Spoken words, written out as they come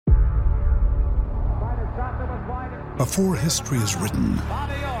Before history is written,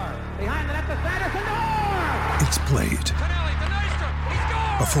 it's played.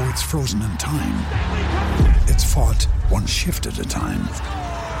 Before it's frozen in time, it's fought one shift at a time.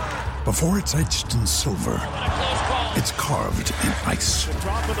 Before it's etched in silver, it's carved in ice.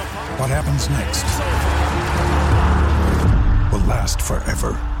 What happens next will last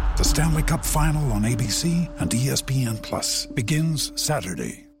forever. The Stanley Cup Final on ABC and ESPN Plus begins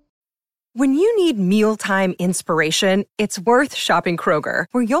Saturday. When you need mealtime inspiration, it's worth shopping Kroger,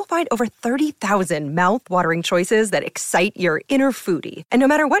 where you'll find over 30,000 mouth-watering choices that excite your inner foodie. And no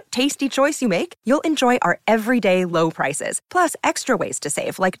matter what tasty choice you make, you'll enjoy our everyday low prices, plus extra ways to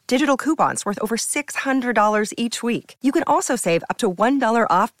save, like digital coupons worth over $600 each week. You can also save up to $1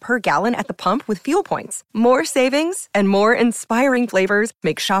 off per gallon at the pump with fuel points. More savings and more inspiring flavors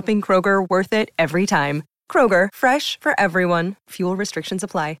make shopping Kroger worth it every time. Kroger, fresh for everyone. Fuel restrictions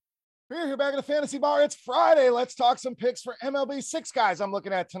apply. We're here back at the Fantasy Bar. It's Friday. Let's talk some picks for MLB. 6 guys I'm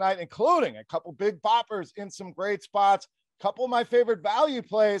looking at tonight, including a couple big boppers in some great spots, a couple of my favorite value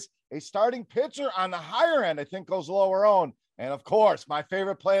plays, a starting pitcher on the higher end I think goes lower owned, and of course, my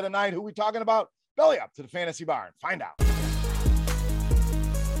favorite play of the night. Who we talking about? Belly up to the Fantasy Bar and find out.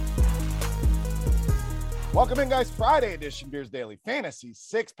 Welcome in, guys. Friday edition Beers Daily Fantasy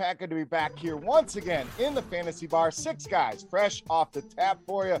 6-pack. Good to be back here once again in the Fantasy Bar. 6 guys fresh off the tap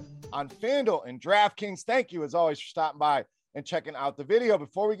for you on FanDuel and DraftKings. Thank you, as always, for stopping by and checking out the video.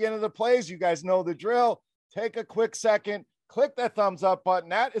 Before we get into the plays, you guys know the drill. Take a quick second, click that thumbs up button.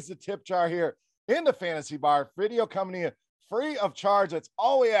 That is the tip jar here in the Fantasy Bar. Video coming to you free of charge. That's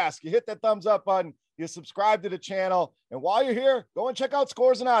all we ask. You hit that thumbs up button, you subscribe to the channel, and while you're here, go and check out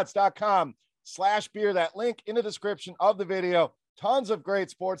scoresandodds.com/beer. That link in the description of the video. Tons of great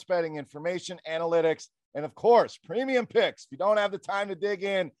sports betting information, analytics, and of course, premium picks. If you don't have the time to dig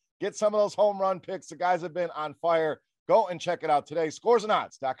in, get some of those home run picks. The guys have been on fire. Go and check it out today.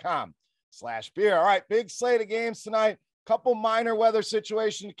 Scoresandodds.com/beer. All right, big slate of games tonight. Couple minor weather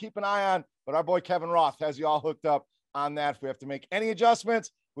situations to keep an eye on, but our boy Kevin Roth has you all hooked up on that. If we have to make any adjustments,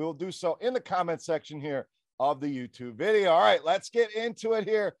 we will do so in the comment section here of the YouTube video. All right, let's get into it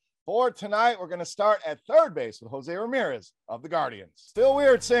here. For tonight, we're going to start at third base with Jose Ramirez of the Guardians. Still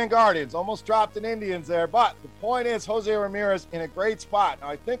weird saying Guardians, almost dropped an Indians there, but the point is Jose Ramirez in a great spot. Now,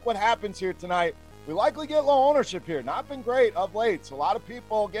 I think what happens here tonight, we likely get low ownership here. Not been great of late, so a lot of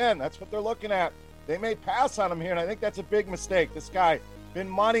people, again, that's what they're looking at. They may pass on him here, and I think that's a big mistake. This guy been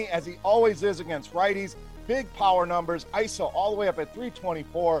money, as he always is against righties. Big power numbers, ISO all the way up at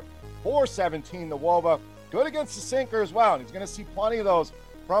 324, 417 the WOBA. Good against the sinker as well, and he's going to see plenty of those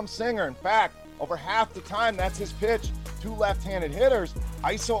from Singer. In fact, over half the time, that's his pitch to left-handed hitters.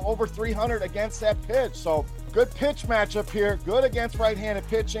 ISO over 300 against that pitch. So good pitch matchup here. Good against right-handed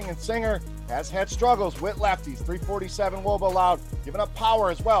pitching, and Singer has had struggles with lefties. 347 WOBA allowed, giving up power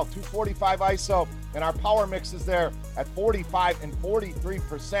as well. 245 ISO, and our power mix is there at 45 and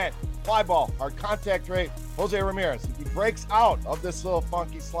 43%. Fly ball, hard contact rate. Jose Ramirez, if he breaks out of this little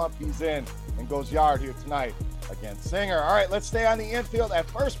funky slump he's in and goes yard here tonight against Singer. All right, let's stay on the infield at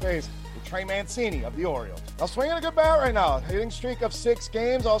first base with Trey Mancini of the Orioles. Now, swinging a good bat right now. Hitting streak of 6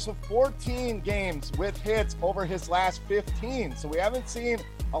 games, also 14 games with hits over his last 15. So we haven't seen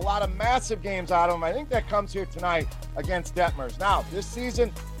a lot of massive games out of him. I think that comes here tonight against Detmers. Now, this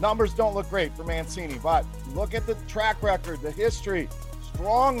season, numbers don't look great for Mancini, but look at the track record, the history.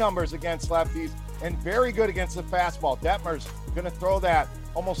 Strong numbers against lefties and very good against the fastball. Detmers going to throw that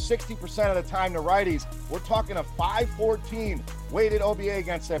almost 60% of the time to righties. We're talking a 514 weighted OBA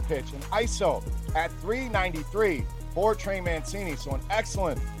against that pitch, and ISO at 393 for Trey Mancini. So an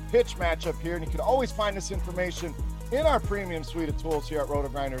excellent pitch matchup here, and you can always find this information in our premium suite of tools here at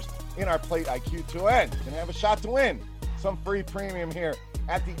RotoGrinders in our Plate IQ 2N. You're going to have a shot to win some free premium here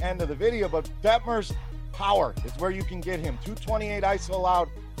at the end of the video, but Detmers power is where you can get him. 228 ISO allowed,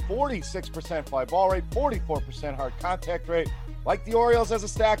 46% fly ball rate, 44% hard contact rate. Like the Orioles as a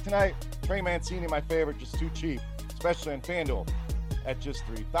stack tonight, Trey Mancini, my favorite, just too cheap, especially in FanDuel at just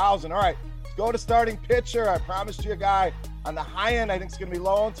 $3,000. All right, let's go to starting pitcher. I promised you a guy on the high end I think it's going to be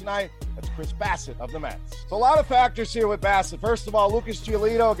low on tonight. That's Chris Bassett of the Mets. So a lot of factors here with Bassett. First of all, Lucas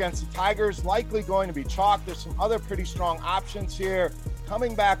Giolito against the Tigers, likely going to be chalk. There's some other pretty strong options here.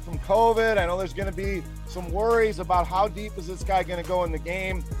 Coming back from COVID, I know there's going to be some worries about how deep is this guy going to go in the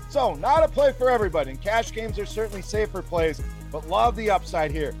game. So not a play for everybody. And cash games are certainly safer plays, but love the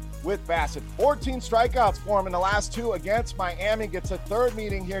upside here with Bassett. 14 strikeouts for him in the last 2 against Miami. Gets a third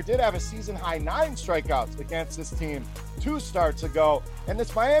meeting here. Did have a season-high 9 strikeouts against this team 2 starts ago. And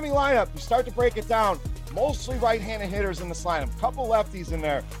this Miami lineup, you start to break it down, mostly right-handed hitters in this lineup. Couple lefties in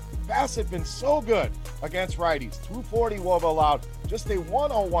there. Bassitt been so good against righties. 240 WOBA allowed, just a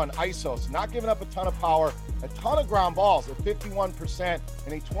 101 ISO, so not giving up a ton of power, a ton of ground balls at 51%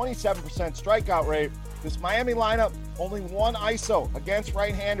 and a 27% strikeout rate. This Miami lineup, only one ISO against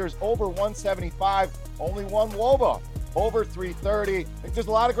right-handers, over 175, only one WOBA, over 330. I think there's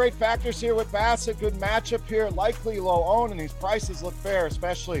a lot of great factors here with Bassitt. Good matchup here, likely low own, and these prices look fair,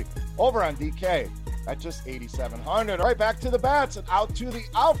 especially over on DK at just 8,700. All right, back to the bats and out to the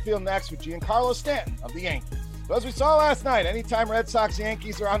outfield next with Giancarlo Stanton of the Yankees. So as we saw last night, anytime Red Sox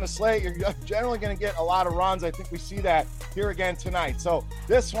Yankees are on the slate, you're generally going to get a lot of runs. I think we see that here again tonight. So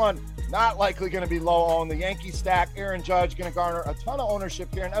this one, not likely going to be low owned. The Yankees stack, Aaron Judge going to garner a ton of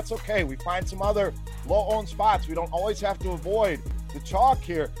ownership here, and that's okay. We find some other low owned spots. We don't always have to avoid the chalk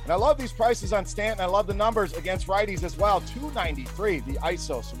here. And I love these prices on Stanton. I love the numbers against righties as well. 293, the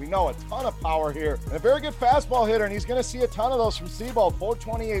ISO. So we know a ton of power here. And a very good fastball hitter, and he's going to see a ton of those from Seabold.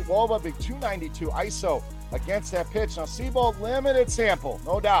 428 WOBA, big 292 ISO against that pitch. Now, Seabold, limited sample,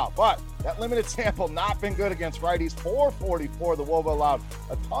 no doubt. But that limited sample not been good against righties. 444, the WOBA allowed.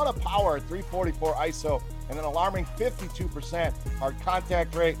 A ton of power at 344 ISO. And an alarming 52% hard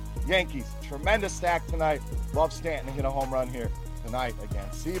contact rate. Yankees, tremendous stack tonight. Love Stanton to hit a home run here tonight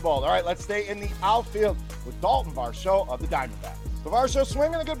against Seabold. All right, let's stay in the outfield with Dalton Varsho of the Diamondbacks. The Varsho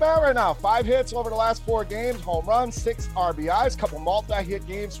swinging a good bat right now. 5 hits over the last 4 games, home runs, 6 RBIs, couple multi-hit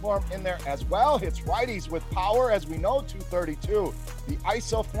games for him in there as well. Hits righties with power, as we know, 232. The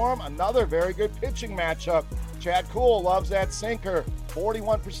ISO for him, another very good pitching matchup. Chad Kuhl loves that sinker.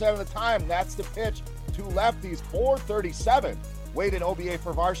 41% of the time, that's the pitch to lefties. 437 weighted OBA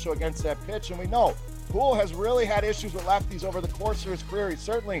for Varsho against that pitch, and we know Kuhl has really had issues with lefties over the course of his career. He's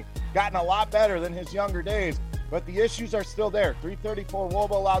certainly gotten a lot better than his younger days, but the issues are still there. 334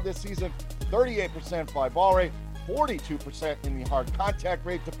 WOBA allowed this season, 38% fly ball rate, 42% in the hard contact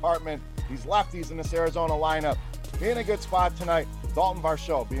rate department. These lefties in this Arizona lineup in a good spot tonight. Dalton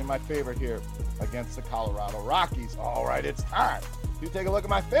Varsho being my favorite here against the Colorado Rockies. All right, it's time to take a look at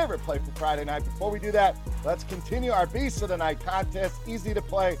my favorite play for Friday night. Before we do that, let's continue our Beast of the Night contest. Easy to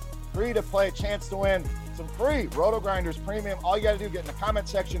play, free to play, chance to win some free Roto Grinders Premium. All you got to do, get in the comment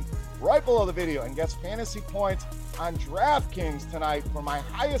section right below the video and guess fantasy points on DraftKings tonight for my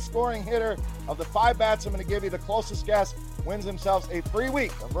highest scoring hitter of the 5 bats I'm going to give you. The closest guess wins themselves a free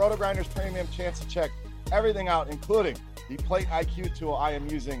week of Roto Grinders Premium. Chance to check everything out, including the Plate IQ tool I am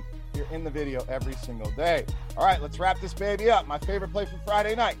using here in the video every single day. All right, let's wrap this baby up. My favorite play for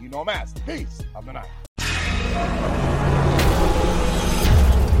Friday night, you know him as the Beast of the Night.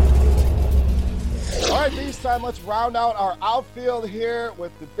 All right, Beast time. Let's round out our outfield here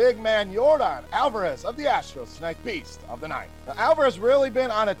with the big man, Yordan Alvarez of the Astros tonight, Beast of the Night. Now, Alvarez really been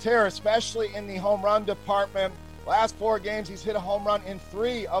on a tear, especially in the home run department. Last 4 games, he's hit a home run in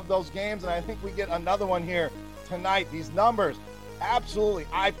 3 of those games, and I think we get another one here tonight. These numbers, absolutely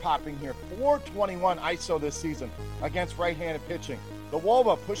eye-popping here. 421 ISO this season against right-handed pitching. The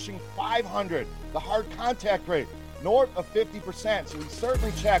WOBA pushing 500. The hard contact rate north of 50%. So he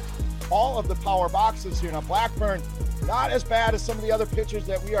certainly checked all of the power boxes here. Now, Blackburn, not as bad as some of the other pitchers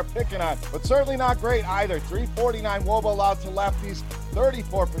that we are picking on, but certainly not great either. 349 WOBA allowed to lefties,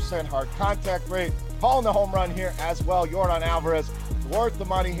 34% hard contact rate. Calling the home run here as well. Yordan Alvarez, worth the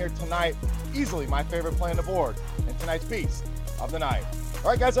money here tonight. Easily my favorite play on the board in tonight's Beast of the Night. All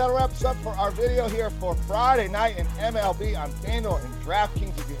right, guys, that'll wrap us up for our video here for Friday night in MLB on FanDuel and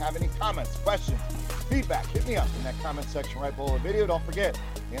DraftKings. If you have any comments, questions, feedback, hit me up in that comment section right below the video. Don't forget,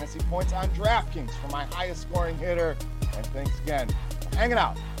 fantasy points on DraftKings for my highest scoring hitter. And thanks again for hanging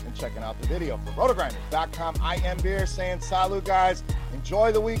out and checking out the video. For rotogrinders.com, I am Beer saying salut, guys.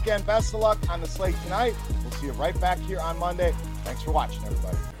 Enjoy the weekend. Best of luck on the slate tonight. We'll see you right back here on Monday. Thanks for watching,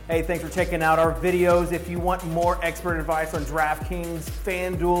 everybody. Hey, thanks for checking out our videos. If you want more expert advice on DraftKings,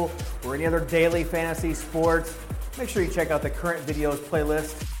 FanDuel, or any other daily fantasy sports, make sure you check out the current videos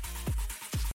playlist.